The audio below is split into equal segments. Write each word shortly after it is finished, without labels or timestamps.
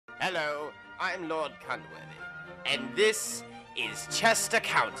Hello, I'm Lord Cunworthy, and this is Chester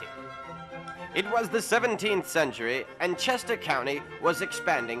County. It was the 17th century, and Chester County was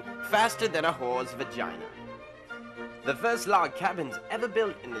expanding faster than a whore's vagina. The first log cabins ever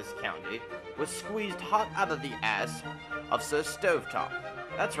built in this county was squeezed hot out of the ass of Sir Stovetop.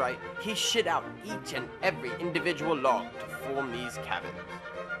 That's right, he shit out each and every individual log to form these cabins.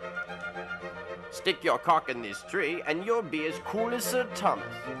 Stick your cock in this tree, and you'll be as cool as Sir Thomas.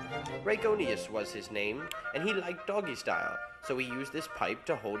 Raconius was his name, and he liked doggy style, so he used this pipe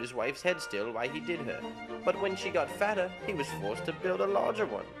to hold his wife's head still while he did her. But when she got fatter, he was forced to build a larger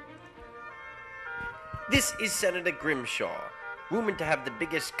one. This is Senator Grimshaw, rumored to have the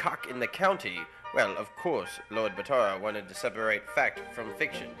biggest cock in the county. Well, of course, Lord Batara wanted to separate fact from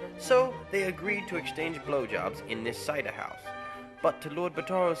fiction, so they agreed to exchange blowjobs in this cider house. But to Lord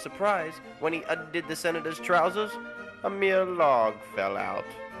Batara's surprise, when he undid the senator's trousers, a mere log fell out.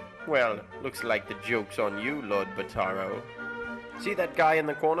 Well, looks like the joke's on you, Lord Bataro. See that guy in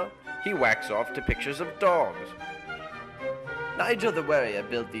the corner? He whacks off to pictures of dogs. Niger the Warrior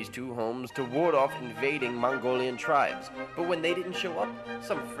built these two homes to ward off invading Mongolian tribes, but when they didn't show up,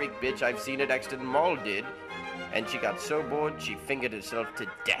 some freak bitch I've seen at Exton Mall did, and she got so bored she fingered herself to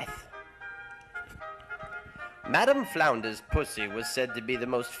death. Madame Flounder's pussy was said to be the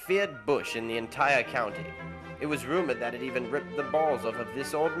most feared bush in the entire county. It was rumored that it even ripped the balls off of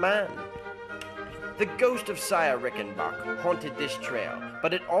this old man. The ghost of Sire Rickenbach haunted this trail,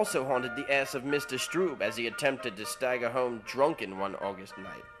 but it also haunted the ass of Mr. Stroob as he attempted to stagger home drunken one August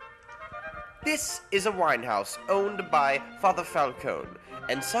night. This is a wine house owned by Father Falcone,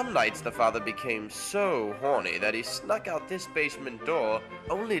 and some nights the father became so horny that he snuck out this basement door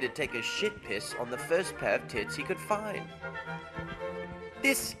only to take a shit piss on the first pair of tits he could find.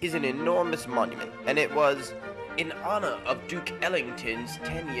 This is an enormous monument, and it was in honor of Duke Ellington's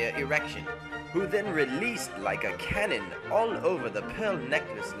 10-year erection, who then released like a cannon all over the pearl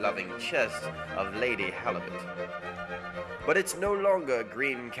necklace-loving chest of Lady Halibut. But it's no longer a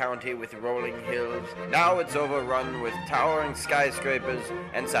green county with rolling hills. Now it's overrun with towering skyscrapers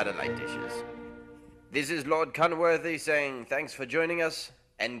and satellite dishes. This is Lord Cunworthy saying thanks for joining us,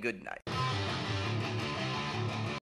 and good night.